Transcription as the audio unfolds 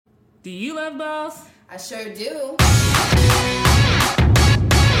Do you love balls? I sure do.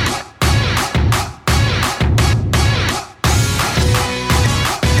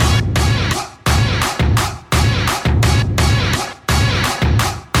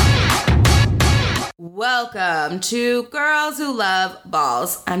 Welcome to Girls Who Love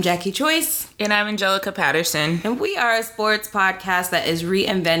Balls. I'm Jackie Choice. And I'm Angelica Patterson. And we are a sports podcast that is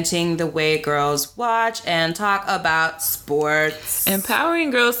reinventing the way girls watch and talk about sports. Empowering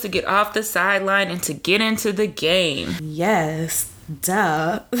girls to get off the sideline and to get into the game. Yes.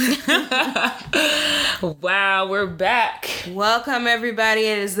 Duh. Wow, we're back. Welcome, everybody.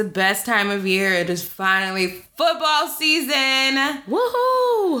 It is the best time of year. It is finally football season.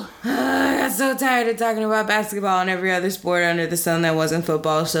 Woohoo! I got so tired of talking about basketball and every other sport under the sun that wasn't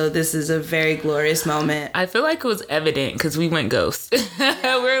football, so this is a very glorious moment. I feel like it was evident because we went ghost.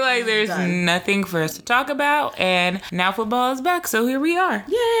 We're like, there's nothing for us to talk about, and now football is back, so here we are.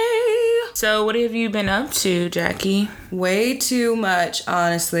 Yay! So what have you been up to, Jackie? Way too much,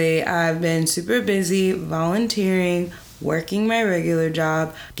 honestly. I've been super busy volunteering, working my regular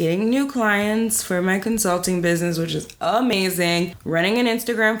job, getting new clients for my consulting business, which is amazing, running an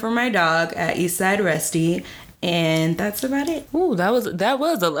Instagram for my dog at Eastside Rusty, and that's about it. Ooh, that was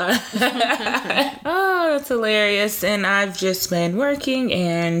a lot. Oh, that's hilarious. And I've just been working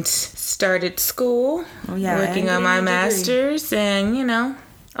and started school. Oh, yeah, working on my master's and, you know,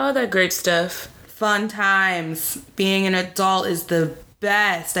 all that great stuff. Fun times. Being an adult is the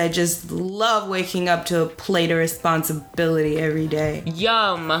best. I just love waking up to a plate of responsibility every day.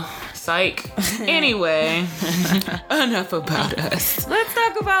 Yum. Psych. Anyway, enough about us. Let's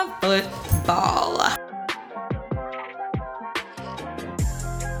talk about football.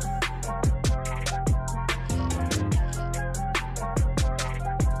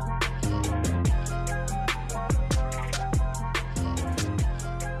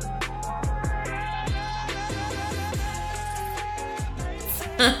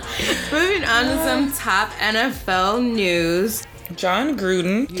 Moving on to some top NFL news. John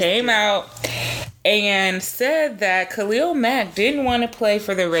Gruden came out and said that Khalil Mack didn't want to play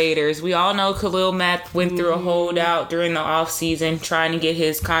for the Raiders. We all know Khalil Mack went through a holdout during the offseason trying to get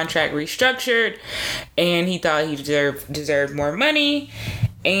his contract restructured, and he thought he deserved more money.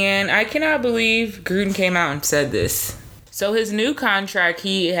 And I cannot believe Gruden came out and said this. So his new contract,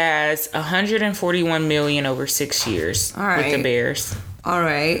 he has $141 million over 6 years with the Bears. All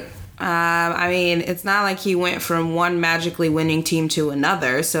right. I mean, it's not like he went from one magically winning team to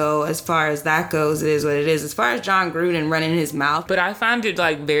another. So as far as that goes, it is what it is. As far as John Gruden running his mouth. But I found it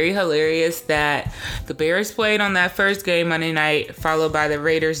very hilarious that the Bears played on that first game Monday night, followed by the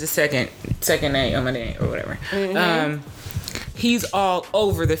Raiders the second night on Monday night or whatever. Mm-hmm. He's all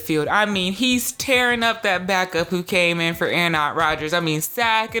over the field. I mean, he's tearing up that backup who came in for Aaron Rodgers. I mean,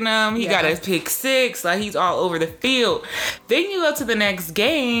 sacking him. He got his pick six. Like, he's all over the field. Then you go to the next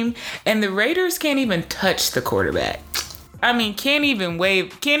game, and the Raiders can't even touch the quarterback. I mean, can't even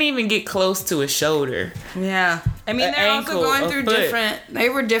get close to his shoulder. Yeah. I mean, they're also going through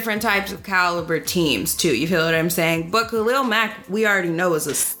different types of caliber teams, too. You feel what I'm saying? But Khalil Mack, we already know, is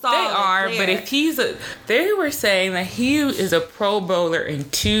a solid player. But if they were saying that he is a Pro Bowler in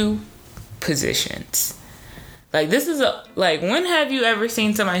 2 positions. Like, this is when have you ever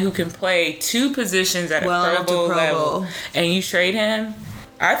seen somebody who can play 2 positions at a Pro Bowl level and you trade him?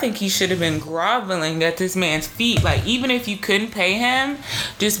 I think he should have been groveling at this man's feet. Like, even if you couldn't pay him,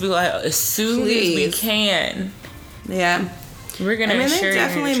 just be like, as soon as we can. Yeah. We're going to they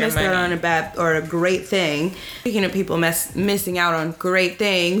definitely missed out on a great thing. Speaking of people missing out on great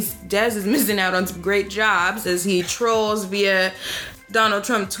things, Dez is missing out on some great jobs as he trolls via Donald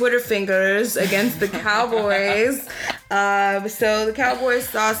Trump Twitter fingers against the Cowboys. So the Cowboys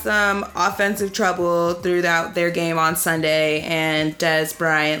saw some offensive trouble throughout their game on Sunday, and Dez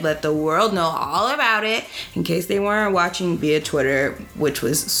Bryant let the world know all about it in case they weren't watching via Twitter, which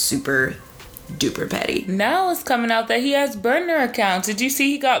was super duper petty. Now it's coming out that he has burner accounts. Did you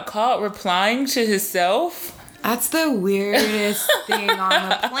see he got caught replying to himself? That's the weirdest thing on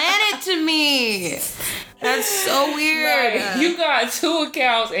the planet to me. That's so weird. Like, you got 2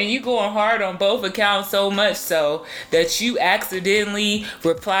 accounts and you going hard on both accounts so much so that you accidentally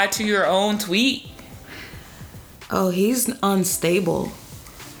reply to your own tweet. Oh, he's unstable.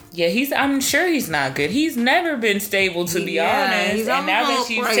 Yeah, I'm sure he's not good. He's never been stable, to be honest. And now that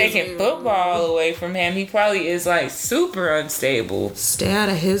you've taken football away from him, he probably is like super unstable. Stay out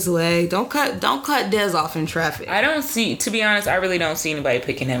of his way. Don't cut Dez off in traffic. To be honest, I really don't see anybody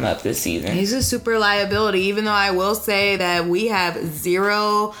picking him up this season. He's a super liability, even though I will say that we have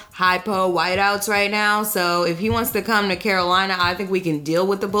 0 hypo wideouts right now. So if he wants to come to Carolina, I think we can deal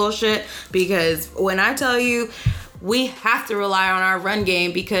with the bullshit, because when I tell you, we have to rely on our run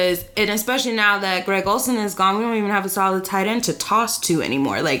game, and especially now that Greg Olsen is gone, we don't even have a solid tight end to toss to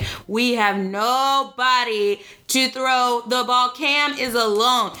anymore. Like, we have nobody to throw the ball. Cam is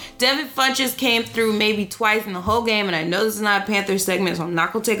alone. Devin Funchess came through maybe twice in the whole game, and I know this is not a Panther segment, so I'm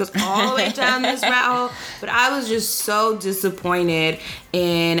not going to take us all the way down this route hole, but I was just so disappointed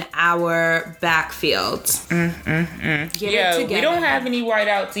in our backfield. We don't have any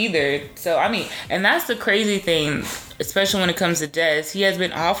wideouts either. So, I mean, and that's the crazy thing, especially when it comes to Dez. He has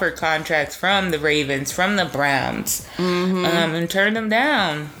been offered contracts from the Ravens, from the Browns, and turned them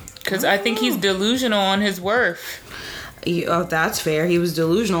down. Because I think he's delusional on his worth. Oh, that's fair. He was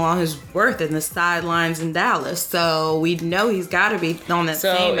delusional on his worth in the sidelines in Dallas. So we know he's got to be on that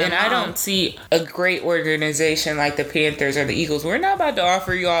same amount. And I don't see a great organization like the Panthers or the Eagles. We're not about to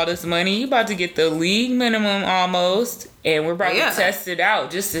offer you all this money. You're about to get the league minimum almost. And we're about to test it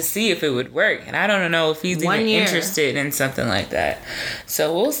out just to see if it would work. And I don't know if he's even interested in something like that.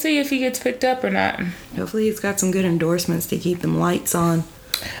 So we'll see if he gets picked up or not. Hopefully he's got some good endorsements to keep them lights on.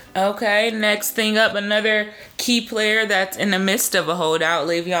 Okay, next thing up, another key player that's in the midst of a holdout,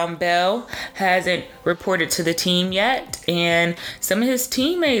 Le'Veon Bell, hasn't reported to the team yet, and some of his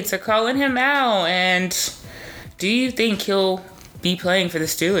teammates are calling him out. And do you think he'll be playing for the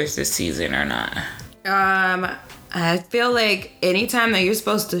Steelers this season or not? I feel like anytime that you're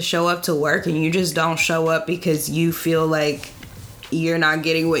supposed to show up to work and you just don't show up because you feel like you're not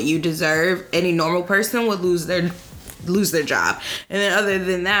getting what you deserve, any normal person would lose their job. And then other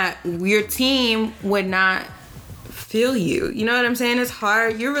than that, your team would not feel you. You know what I'm saying? It's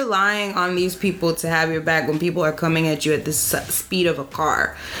hard. You're relying on these people to have your back when people are coming at you at the speed of a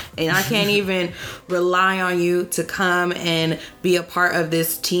car. And I can't even rely on you to come and be a part of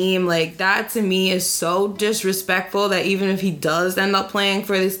this team. Like, that to me is so disrespectful that even if he does end up playing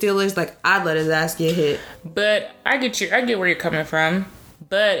for the Steelers, like, I'd let his ass get hit. But I get where you're coming from.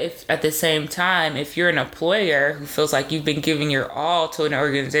 But if at the same time, if you're an employer who feels like you've been giving your all to an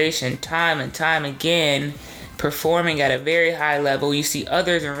organization time and time again, performing at a very high level, you see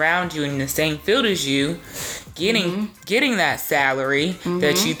others around you in the same field as you getting that salary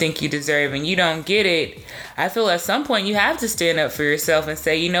that you think you deserve, and you don't get it, I feel at some point you have to stand up for yourself and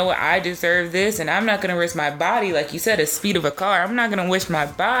say, you know what, I deserve this, and I'm not going to risk my body, like you said, the speed of a car. I'm not going to risk my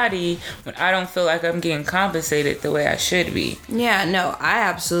body when I don't feel like I'm getting compensated the way I should be. Yeah, no, I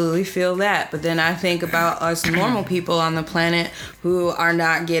absolutely feel that. But then I think about us normal people on the planet who are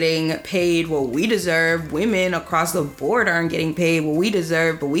not getting paid what we deserve. Women across the board aren't getting paid what we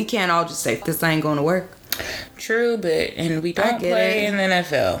deserve, but we can't all just say, this ain't going to work. True, and we don't play in the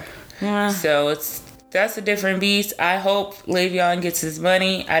NFL. Yeah. So that's a different beast. I hope Le'Veon gets his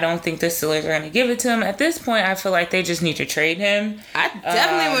money. I don't think the Steelers are going to give it to him. At this point, I feel like they just need to trade him. I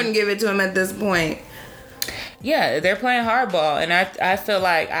definitely wouldn't give it to him at this point. Yeah, they're playing hardball. And I feel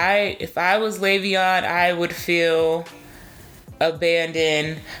like if I was Le'Veon, I would feel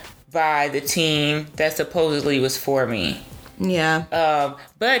abandoned by the team that supposedly was for me. Yeah.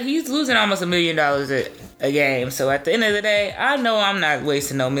 But he's losing almost $1 million a game. So at the end of the day, I know I'm not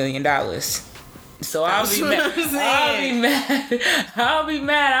wasting no $1 million. So I'll be mad.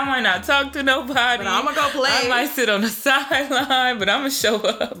 I might not talk to nobody. But I'm going to go play. I might sit on the sideline, but I'm going to show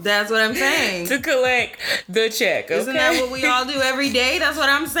up. That's what I'm saying. To collect the check, okay? Isn't that what we all do every day? That's what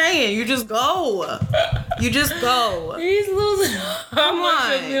I'm saying. You just go. He's losing almost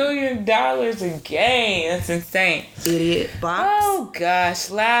 $1 million a game. That's insane. Idiot box. Oh, gosh.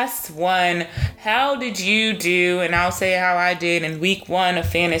 Last one. How did you do, and I'll say how I did in week 1 of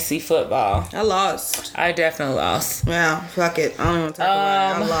fantasy football? I lost. I definitely lost. Yeah, fuck it. I don't even want to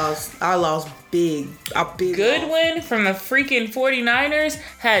talk about it. I lost big. A big Goodwin from the freaking 49ers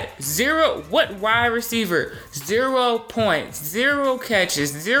had 0. What wide receiver? 0 points. 0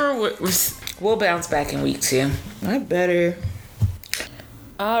 catches. 0. We'll bounce back in week 2. I better.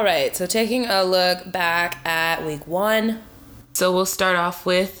 All right. So taking a look back at week 1. So we'll start off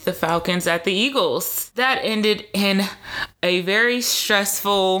with the Falcons at the Eagles. That ended in a very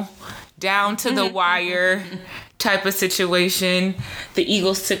stressful, down to the wire type of situation. The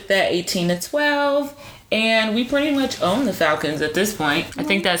Eagles took that 18-12, and we pretty much own the Falcons at this point. I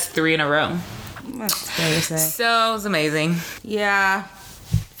think that's 3 in a row. That's fair to say. So it was amazing. Yeah.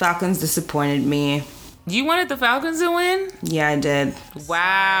 Falcons disappointed me. You wanted the Falcons to win? Yeah, I did.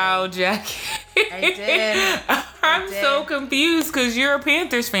 Wow, Jackie. I did. I'm so confused because you're a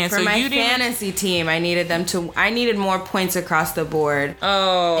Panthers fan. For so my you didn't... fantasy team, I needed more points across the board.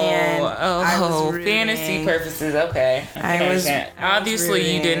 Fantasy purposes. Okay.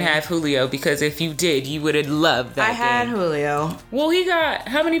 Obviously, you didn't have Julio because if you did, you would have loved that. I had Julio. Well, he got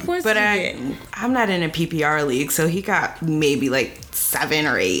how many points did he get? I'm not in a PPR league, so he got maybe like 7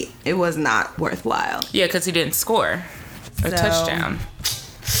 or 8. It was not worthwhile. Yeah, because he didn't score a touchdown.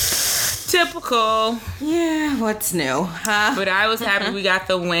 Typical. Yeah, what's new? Huh? But I was happy we got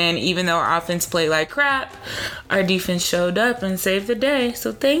the win, even though our offense played like crap. Our defense showed up and saved the day,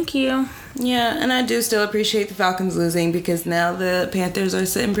 so thank you. Yeah, and I do still appreciate the Falcons losing because now the Panthers are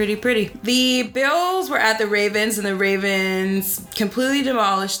sitting pretty. The Bills were at the Ravens, and the Ravens completely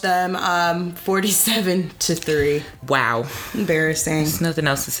demolished them 47-3. Wow. Embarrassing. There's nothing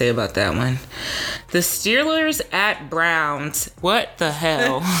else to say about that one. The Steelers at Browns. What the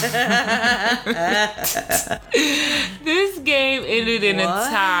hell? This game ended in a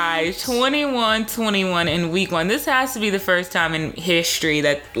tie, 21-21 in week 1. This has to be the first time in history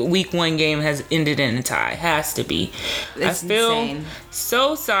that week 1 game has ended in a tie. Has to be. It's I feel insane.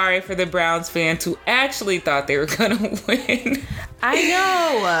 so sorry for the Browns fans who actually thought they were gonna win. I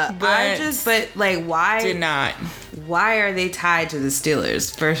know. But why did not. Why are they tied to the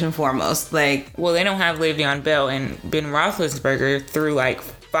Steelers, first and foremost? Well, they don't have Le'Veon Bell, and Ben Roethlisberger threw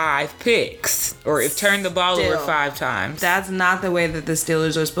 5 picks, or it turned the ball over 5 times. That's not the way that the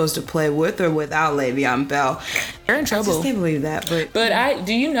Steelers are supposed to play with or without Le'Veon Bell. They're in trouble. I just can't believe that. But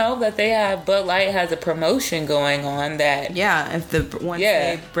do you know that Bud Light has a promotion going on that? Yeah, if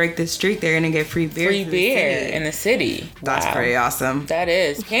they break the streak, they're gonna get free beer. In the city. That's pretty awesome. That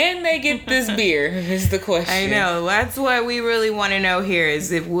is. Can they get this beer? Is the question. I know. That's what we really want to know here.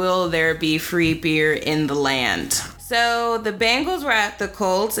 Is will there be free beer in the land? So the Bengals were at the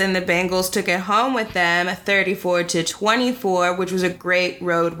Colts, and the Bengals took it home with them 34-24, which was a great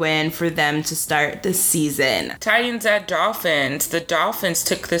road win for them to start the season. Titans at Dolphins. The Dolphins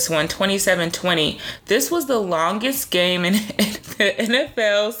took this one 27-20. This was the longest game in the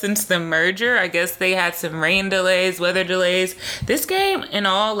NFL since the merger. I guess they had some rain delays, weather delays. This game in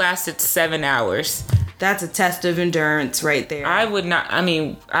all lasted 7 hours. That's a test of endurance right there. I would not have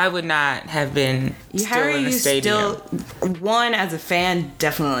been still in the stadium. One, as a fan,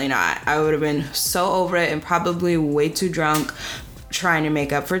 definitely not. I would have been so over it and probably way too drunk trying to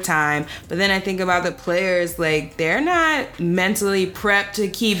make up for time. But then I think about the players, they're not mentally prepped to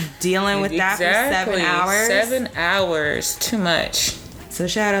keep dealing with that for 7 hours. 7 hours. Too much. So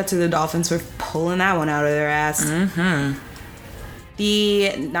shout out to the Dolphins for pulling that one out of their ass. Mm-hmm.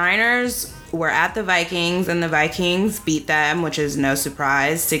 The Niners were at the Vikings, and the Vikings beat them, which is no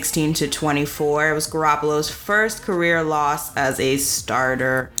surprise, 16-24. It was Garoppolo's first career loss as a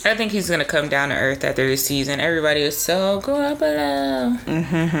starter. I think he's gonna come down to earth after this season. Everybody was so Garoppolo.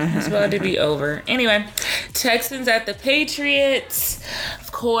 It's about to be over. Anyway, Texans at the Patriots.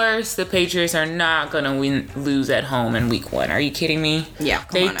 Of course, the Patriots are not gonna lose at home in week 1. Are you kidding me? Yeah,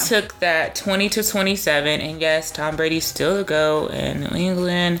 they took that 20-27, and yes, Tom Brady's still the GOAT, and New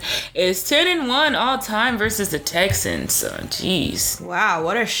England is 10-1 all time versus the Texans. So, jeez. Wow,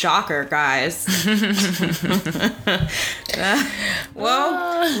 what a shocker, guys.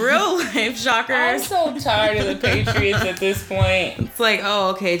 Real life shockers. I'm so tired of the Patriots at this point. It's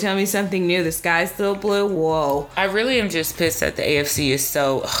okay, tell me something new. The sky's still blue. Whoa. I really am just pissed that the AFC is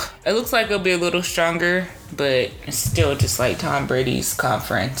so... It looks like it'll be a little stronger, but it's still just like Tom Brady's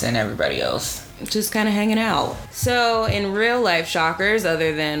conference and everybody else. Just kind of hanging out. So, in real life shockers,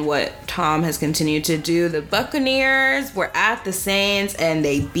 other than what Tom has continued to do, the Buccaneers were at the Saints, and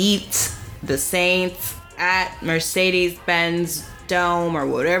they beat the Saints at Mercedes-Benz Dome or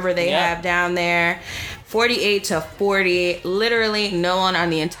whatever they have down there. 48-40. Literally no one on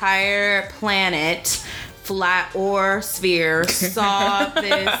the entire planet, flat or sphere, saw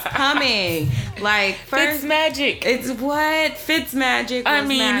this coming. Fitz magic. It's what? Fitz magic was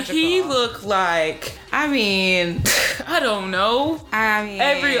magical. He looked like... I don't know.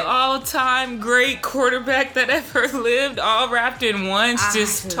 Every all-time great quarterback that ever lived, all wrapped in one,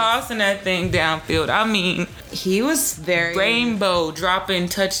 just tossing that thing downfield. He was very... rainbow dropping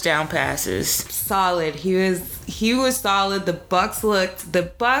touchdown passes. Solid. He he was solid. The Bucks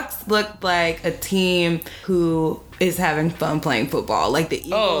looked like a team who is having fun playing football. Like the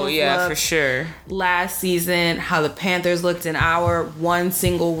Eagles. Oh yeah, for sure. Last season, how the Panthers looked in our one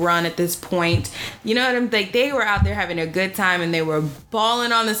single run at this point. You know what I'm like? They were out there having a good time and they were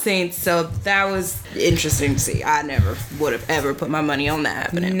balling on the Saints. So that was interesting to see. I never would have ever put my money on that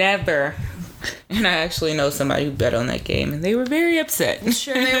happening. Never. And I actually know somebody who bet on that game, and they were very upset.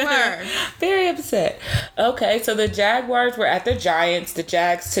 Sure they were. Very upset. Okay, so the Jaguars were at the Giants. The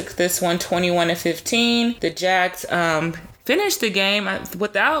Jags took this one 21-15. The Jags finished the game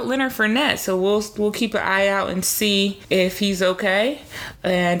without Leonard Fournette, so we'll keep an eye out and see if he's okay.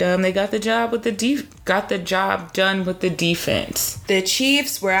 And they got the job done with the defense. The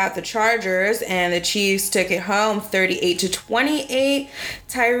Chiefs were at the Chargers, and the Chiefs took it home 38-28.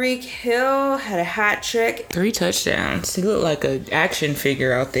 Tyreek Hill had a hat trick. 3 touchdowns. He looked like an action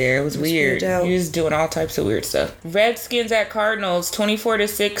figure out there. It was weird. He was doing all types of weird stuff. Redskins at Cardinals,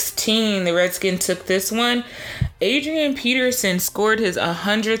 24-16. The Redskins took this one. Adrian Peterson scored his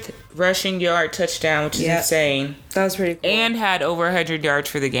 100th rushing yard touchdown, which is insane. That was pretty cool. And had over 100 yards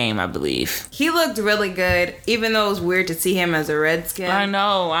for the game, I believe. He looked really good, even though it was weird to see him as a Redskin. I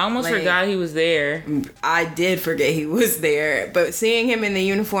know. I almost forgot he was there. I did forget he was there. But seeing him in the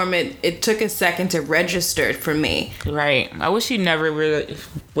uniform, it took a second to register for me. Right. I wish he never really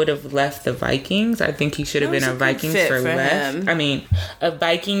would have left the Vikings. I think he should have been a Vikings for life. I mean, a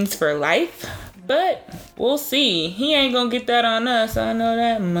Vikings for life. But we'll see. He ain't gonna get that on us. I know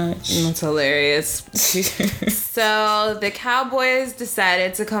that much. That's hilarious. So the Cowboys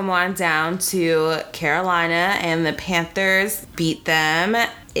decided to come on down to Carolina, and the Panthers beat them.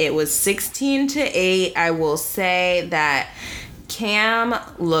 It was 16-8. I will say that Cam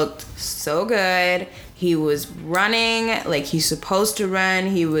looked so good. He was running like he's supposed to run.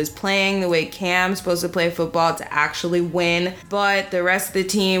 He was playing the way Cam's supposed to play football to actually win. But the rest of the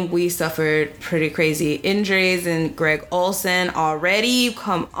team, we suffered pretty crazy injuries. And Greg Olsen already,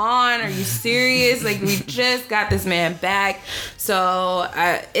 come on, are you serious? Like, we just got this man back. So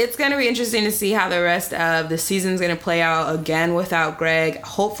it's going to be interesting to see how the rest of the season's going to play out again without Greg.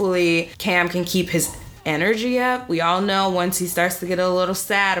 Hopefully Cam can keep his energy up. We all know once he starts to get a little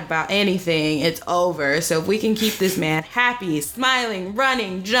sad about anything, it's over. So if we can keep this man happy, smiling,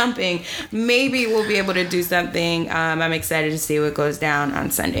 running, jumping, maybe we'll be able to do something. I'm excited to see what goes down on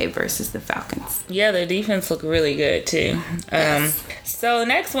Sunday versus the Falcons. Yeah, the defense looked really good too. Yes. So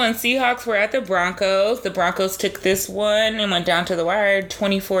next one, Seahawks were at the Broncos. The Broncos took this one and went down to the wire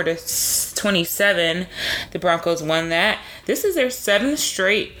 24-27. The Broncos won that. This is their 7th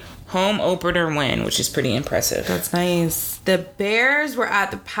straight home opener win, which is pretty impressive. That's nice. The Bears were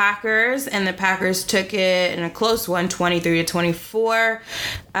at the Packers, and the Packers took it in a close one, 23-24.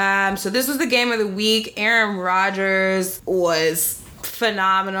 So this was the game of the week. Aaron Rodgers was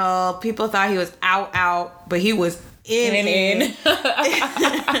phenomenal. People thought he was out, but he was in.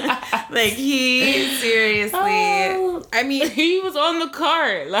 Like, he seriously, I mean, he was on the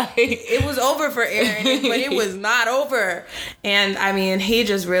cart. Like, it was over for Aaron, but it was not over. And I mean, he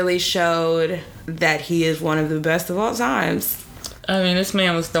just really showed that he is one of the best of all times. I mean, this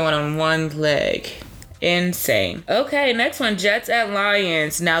man was throwing on one leg. Insane. Okay, next one, Jets at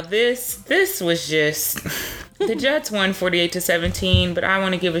Lions. Now this was just the Jets won 48-17, but I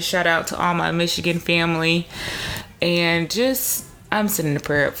want to give a shout out to all my Michigan family. And just, I'm sending a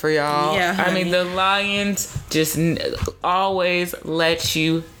prayer up for y'all. Yeah, I mean, the Lions just always let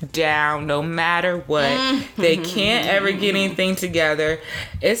you down no matter what. They can't ever get anything together.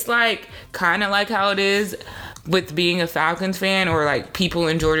 It's like, kind of like how it is with being a Falcons fan, or like people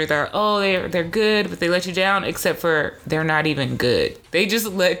in Georgia that are, they're good, but they let you down, except for they're not even good. They just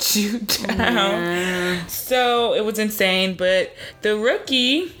let you down. So it was insane. But the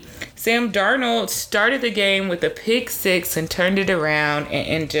rookie, Sam Darnold, started the game with a pick 6 and turned it around and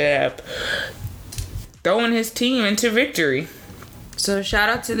ended up throwing his team into victory. So shout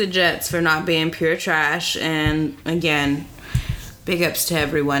out to the Jets for not being pure trash. And again, big ups to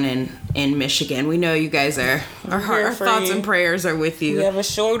everyone in Michigan. We know you guys our thoughts and prayers are with you. We have a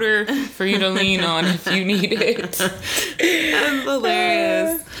shoulder for you to lean on if you need it. That's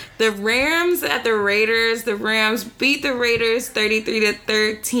hilarious. The Rams at the Raiders. The Rams beat the Raiders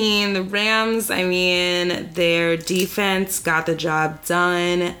 33-13. The Rams, I mean, their defense got the job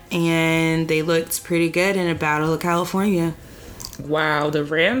done, and they looked pretty good in a Battle of California. Wow, the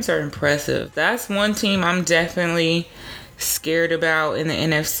Rams are impressive. That's one team I'm definitely scared about in the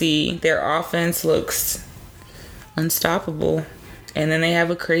NFC. Their offense looks unstoppable. And then they have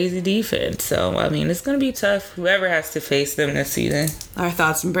a crazy defense. So, I mean, it's going to be tough. Whoever has to face them this season. Our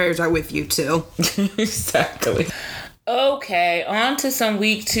thoughts and prayers are with you, too. Exactly. Okay, on to some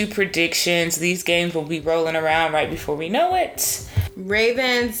week 2 predictions. These games will be rolling around right before we know it.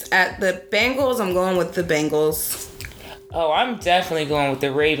 Ravens at the Bengals. I'm going with the Bengals. Oh, I'm definitely going with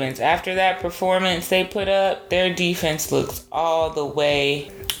the Ravens. After that performance they put up, their defense looks all the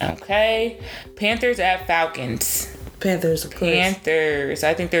way. Okay. Panthers at Falcons. Panthers, of course. Panthers.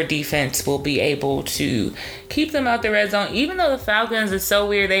 I think their defense will be able to keep them out the red zone. Even though the Falcons is so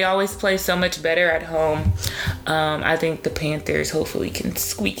weird, they always play so much better at home. I think the Panthers hopefully can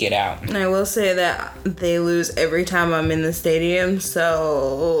squeak it out. I will say that they lose every time I'm in the stadium,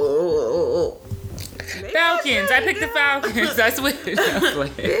 so... Falcons. I picked the Falcons. I swear. Maybe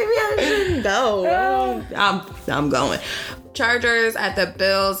I shouldn't go. I'm going. Chargers at the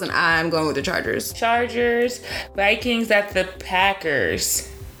Bills, and I'm going with the Chargers. Chargers. Vikings at the Packers.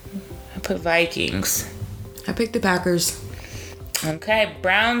 I put Vikings. I picked the Packers. Okay.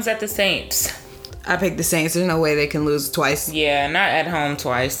 Browns at the Saints. I picked the Saints. There's no way they can lose twice. Yeah, not at home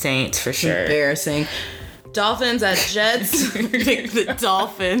twice. Saints for sure. Embarrassing. Dolphins at Jets. Pick the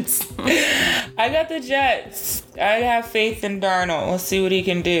Dolphins. I got the Jets. I have faith in Darnold. Let's see what he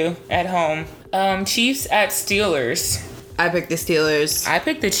can do at home. Chiefs at Steelers. I picked the Steelers. I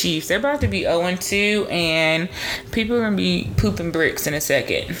picked the Chiefs. They're about to be 0-2, and people are going to be pooping bricks in a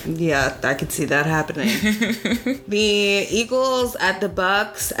second. Yeah, I could see that happening. The Eagles at the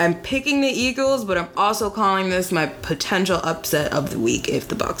Bucks. I'm picking the Eagles, but I'm also calling this my potential upset of the week if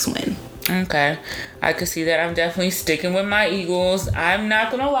the Bucks win. Okay. I could see that. I'm definitely sticking with my Eagles. I'm not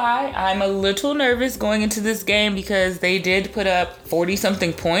going to lie. I'm a little nervous going into this game because they did put up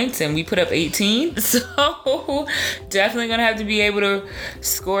 40-something points and we put up 18. So, definitely going to have to be able to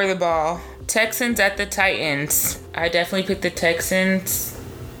score the ball. Texans at the Titans. I definitely picked the Texans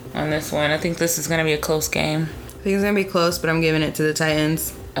on this one. I think this is going to be a close game. I think it's going to be close, but I'm giving it to the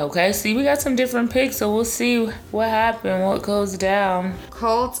Titans. Okay, see, we got some different picks, so we'll see what happened, what goes down.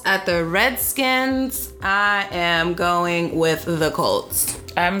 Colts at the Redskins. I am going with the Colts.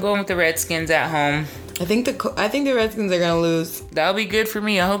 I'm going with the Redskins at home. I think the Redskins are going to lose. That'll be good for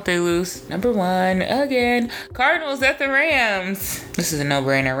me. I hope they lose. Number 1, again. Cardinals at the Rams. This is a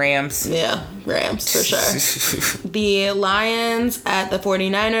no-brainer, Rams. Yeah, Rams for sure. The Lions at the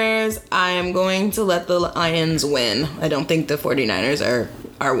 49ers. I am going to let the Lions win. I don't think the 49ers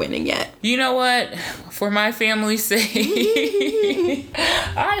are winning yet. You know what? For my family's sake,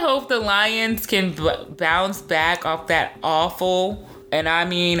 I hope the Lions can bounce back off that awful, and I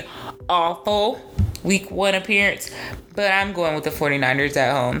mean awful, Week 1 appearance. But I'm going with the 49ers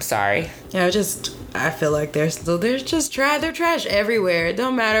at home. Sorry. Yeah, I feel like they're trash everywhere. It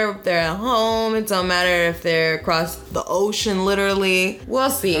don't matter if they're at home. It don't matter if they're across the ocean, literally. We'll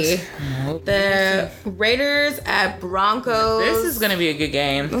see. The Raiders at Broncos. This is going to be a good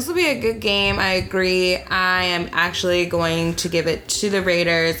game. This will be a good game. I agree. I am actually going to give it to the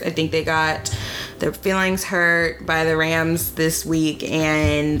Raiders. I think they got their feelings hurt by the Rams this week,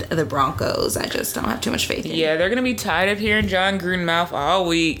 and the Broncos, I just don't have too much faith in. Yeah, they're going to be tired of hearing John Gruden mouth all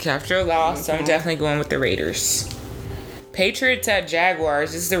week after a loss, so I'm definitely going with the Raiders. Patriots at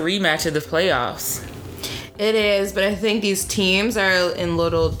Jaguars. This is a rematch of the playoffs. It is, but I think these teams are in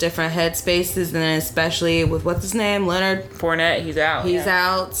little different headspaces, and especially with, what's his name? Leonard Fournette, he's out. He's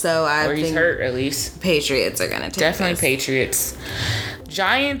out, so I think he's hurt, at least. Patriots are going to take Definitely this. Patriots.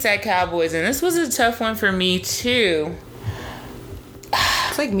 Giants at Cowboys, and this was a tough one for me, too.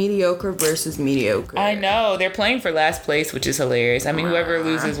 It's like mediocre versus mediocre. I know. They're playing for last place, which is hilarious. I mean, whoever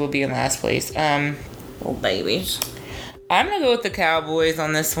loses will be in last place. Oh, baby. I'm going to go with the Cowboys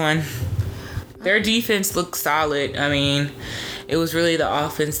on this one. Their defense looks solid. I mean, it was really the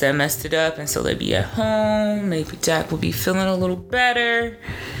offense that messed it up, and so they'd be at home. Maybe Dak will be feeling a little better.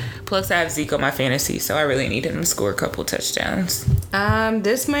 Plus, I have Zeke on my fantasy, so I really need him to score a couple touchdowns.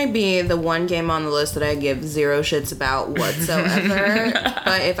 This might be the one game on the list that I give zero shits about whatsoever.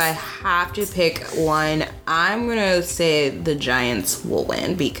 But if I have to pick one, I'm going to say the Giants will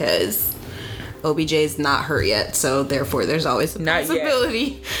win because OBJ's not hurt yet. So, therefore, there's always a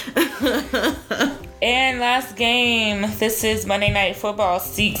possibility. And last game. This is Monday Night Football.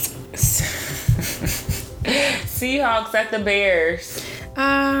 Seahawks at the Bears.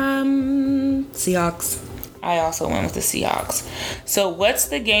 Seahawks. I also went with the Seahawks. So what's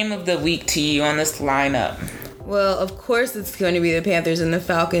the game of the week to you on this lineup? Well, of course it's going to be the Panthers and the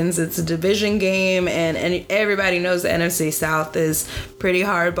Falcons. It's a division game, and everybody knows the NFC South is pretty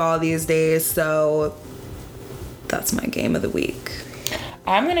hardball these days, so that's my game of the week.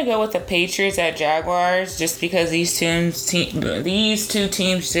 I'm gonna go with the Patriots at Jaguars just because these two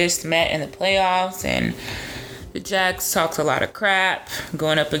teams just met in the playoffs, and the Jags talks a lot of crap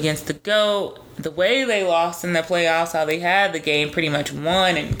going up against the GOAT. The way they lost in the playoffs, how they had the game pretty much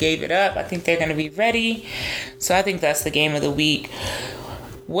won and gave it up, I think they're gonna be ready. So I think that's the game of the week.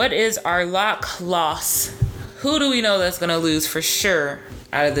 What is our lock loss? Who do we know that's gonna lose for sure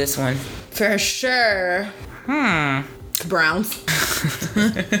out of this one? For sure. Browns.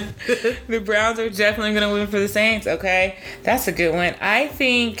 The Browns are definitely going to win for the Saints, okay? That's a good one. I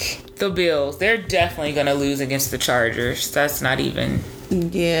think the Bills, they're definitely going to lose against the Chargers. That's not even...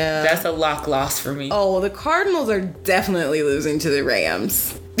 Yeah. That's a lock loss for me. Oh, well, the Cardinals are definitely losing to the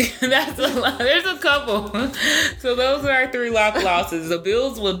Rams. That's a lot. There's a couple. So those are our 3 lock losses. The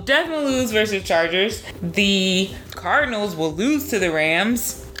Bills will definitely lose versus Chargers. The Cardinals will lose to the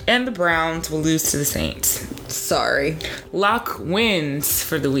Rams. And the Browns will lose to the Saints. Sorry. Lock wins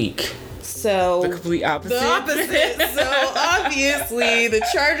for the week. So the complete opposite. The opposite. So obviously the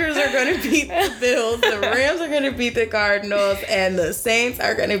Chargers are going to beat the Bills, the Rams are going to beat the Cardinals, and the Saints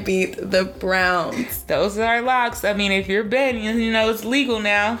are going to beat the Browns. Those are our locks. I mean, if you're betting, you know it's legal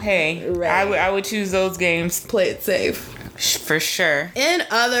now. Hey, right. I would choose those games. Play it safe. For sure. In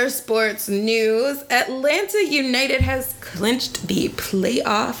other sports news, Atlanta United has clinched the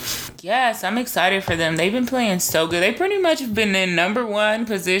playoff. Yes, I'm excited for them. They've been playing so good. They pretty much have been in number 1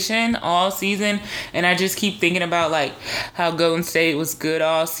 position all season. And I just keep thinking about like how Golden State was good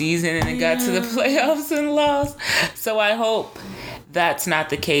all season and it got to the playoffs and lost. So I hope that's not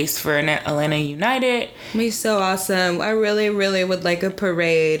the case for Atlanta United. It'd be so awesome. I really, really would like a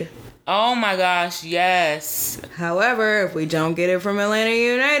parade. Oh my gosh, yes. However, if we don't get it from Atlanta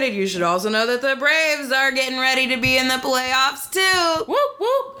United, you should also know that the Braves are getting ready to be in the playoffs too. Whoop,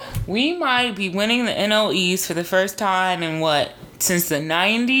 whoop. We might be winning the NL East for the first time in since the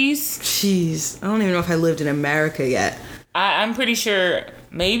 90s? Jeez, I don't even know if I lived in America yet. I'm pretty sure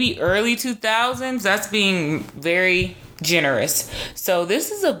maybe early 2000s. That's being very generous. So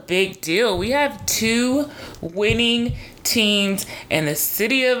this is a big deal. We have 2 winning teams in the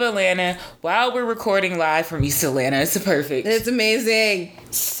city of Atlanta while we're recording live from East Atlanta. It's perfect. It's amazing.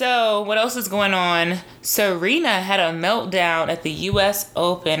 So what else is going on? Serena had a meltdown at the US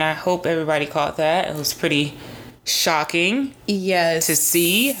Open. I hope everybody caught that. It was pretty shocking. Yes. To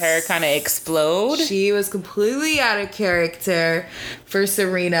see her kind of explode. She was completely out of character for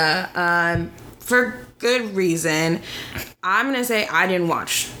Serena. For good reason. I'm going to say I didn't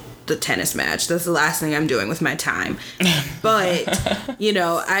watch the tennis match. That's the last thing I'm doing with my time. But, you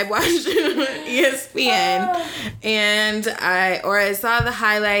know, I watched ESPN and I saw the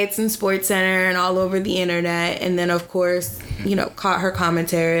highlights in SportsCenter and all over the internet. And then, of course, you know, caught her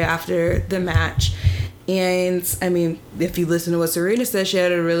commentary after the match. And, I mean, if you listen to what Serena said, she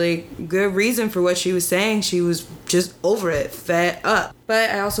had a really good reason for what she was saying. She was just over it, fed up.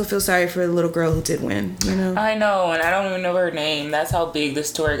 But I also feel sorry for the little girl who did win, you know? I know, and I don't even know her name. That's how big the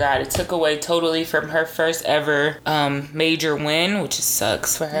story got. It took away totally from her first ever major win, which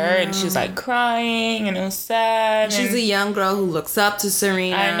sucks for her. And she was, like, crying, and it was sad. She's a young girl who looks up to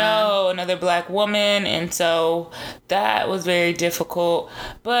Serena. I know, another black woman. And so that was very difficult.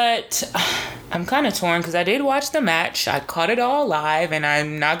 But I'm kind of torn because I did watch the match. I caught it all live, and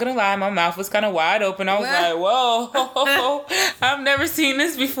I'm not going to lie, my mouth was kind of wide open. I was like, whoa, I've never seen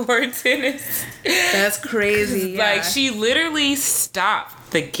this before in tennis. That's crazy. Yeah. Like, she literally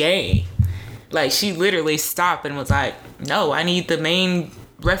stopped the game. Like, she literally stopped and was like, no, I need the main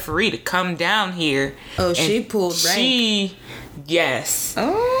referee to come down here. Oh, and she pulled rank. Yes.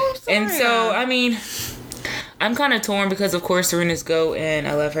 Oh, sorry. And so, I mean, I'm kind of torn because, of course, Serena's GOAT, and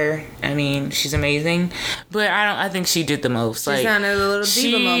I love her. I mean, she's amazing. But I think she did the most. She's on a little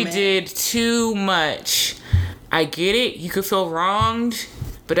diva moment. She did too much. I get it. You could feel wronged.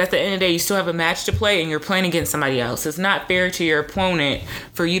 But at the end of the day, you still have a match to play and you're playing against somebody else. It's not fair to your opponent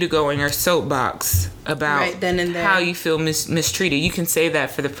for you to go in your soapbox about right then and there. How you feel mistreated. You can say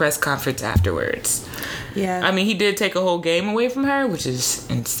that for the press conference afterwards. Yeah. I mean, he did take a whole game away from her, which is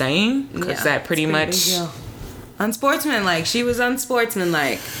insane. Because that pretty much... Unsportsmanlike. She was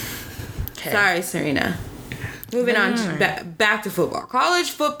unsportsmanlike. Okay. Sorry, Serena. Moving on back to football.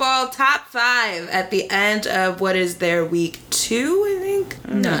 College football top 5 at the end of what is their week 2, I think?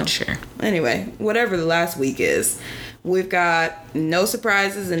 I'm not sure. Anyway, whatever the last week is. We've got no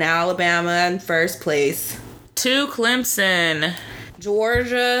surprises in Alabama in first place. 2 Clemson.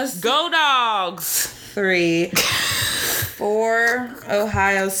 Georgia. Go Dogs. 3. 4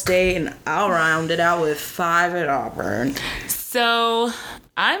 Ohio State. And I'll round it out with 5 at Auburn. So...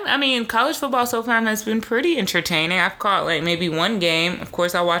 I mean, college football so far has been pretty entertaining. I've caught like maybe one game. Of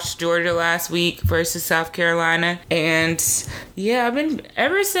course, I watched Georgia last week versus South Carolina. And yeah, I've been,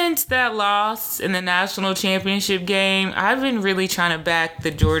 ever since that loss in the national championship game, I've been really trying to back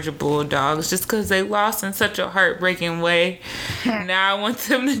the Georgia Bulldogs just because they lost in such a heartbreaking way. Now I want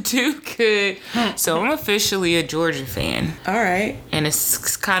them to do good. So I'm officially a Georgia fan. All right. And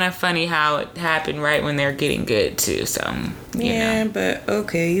it's kind of funny how it happened right when they're getting good too. So, you know. But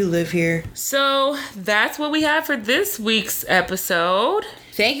okay, you live here. So that's what we have for this week's episode.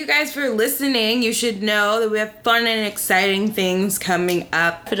 Thank you guys for listening. You should know that we have fun and exciting things coming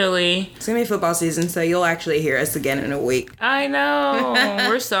up. Definitely. It's going to be football season, so you'll actually hear us again in a week. I know.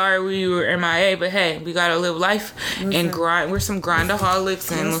 We're sorry we were MIA, but hey, we got to live life and grind. We're some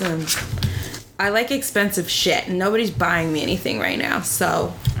grindaholics. And I like expensive shit. Nobody's buying me anything right now,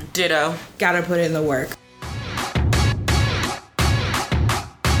 so ditto. Gotta put in the work.